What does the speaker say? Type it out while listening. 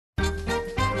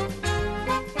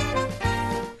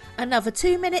Another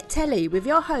 2-minute telly with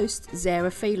your host, Zara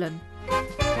Phelan.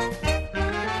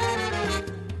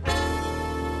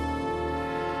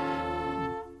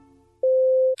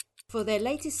 For their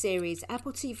latest series,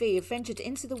 Apple TV have ventured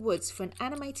into the woods for an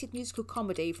animated musical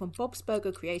comedy from Bob's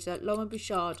Burger creator Lauren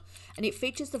Bouchard, and it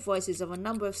features the voices of a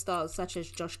number of stars such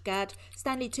as Josh Gad,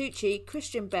 Stanley Tucci,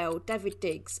 Christian Bale, David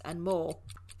Diggs, and more.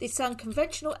 This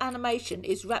unconventional animation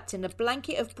is wrapped in a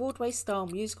blanket of Broadway-style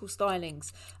musical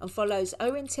stylings and follows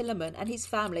Owen Tillerman and his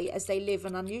family as they live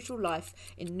an unusual life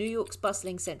in New York's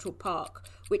bustling Central Park,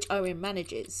 which Owen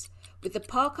manages. With the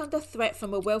park under threat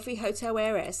from a wealthy hotel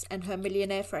heiress and her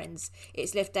millionaire friends,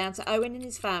 it's left down to Owen and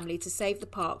his family to save the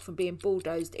park from being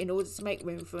bulldozed in order to make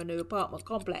room for a new apartment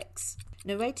complex.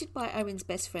 Narrated by Owen's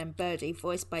best friend Birdie,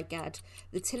 voiced by Gad,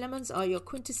 the Tillermans are your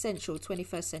quintessential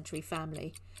 21st century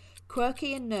family.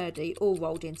 Quirky and nerdy, all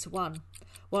rolled into one.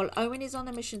 While Owen is on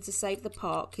a mission to save the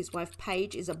park, his wife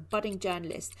Paige is a budding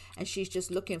journalist and she's just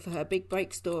looking for her big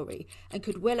break story and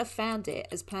could well have found it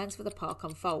as plans for the park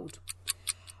unfold.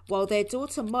 While their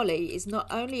daughter Molly is not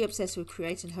only obsessed with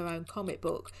creating her own comic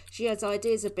book, she has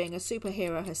ideas of being a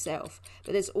superhero herself,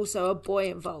 but there's also a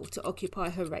boy involved to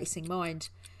occupy her racing mind.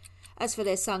 As for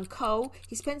their son Cole,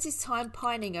 he spends his time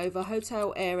pining over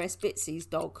hotel heiress Bitsy's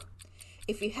dog.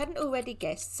 If you hadn't already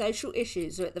guessed, social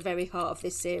issues are at the very heart of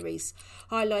this series,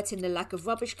 highlighting the lack of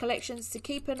rubbish collections to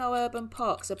keeping our urban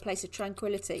parks a place of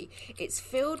tranquility. It's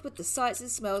filled with the sights and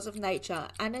smells of nature,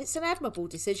 and it's an admirable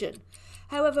decision.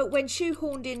 However, when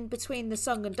shoehorned in between the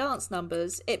song and dance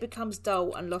numbers, it becomes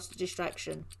dull and lost to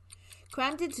distraction.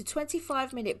 Crammed into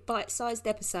 25-minute bite-sized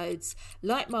episodes,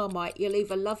 like Marmite, you'll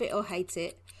either love it or hate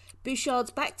it. Bouchard's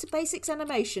back-to-basics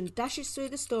animation dashes through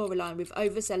the storyline with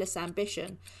overzealous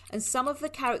ambition, and some of the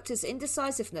characters'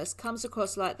 indecisiveness comes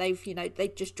across like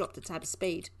they've just dropped a tab of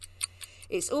speed.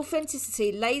 Its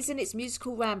authenticity lays in its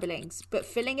musical ramblings, but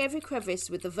filling every crevice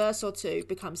with a verse or two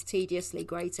becomes tediously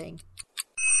grating.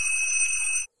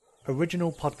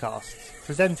 Original podcasts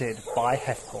presented by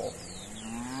Hefcore.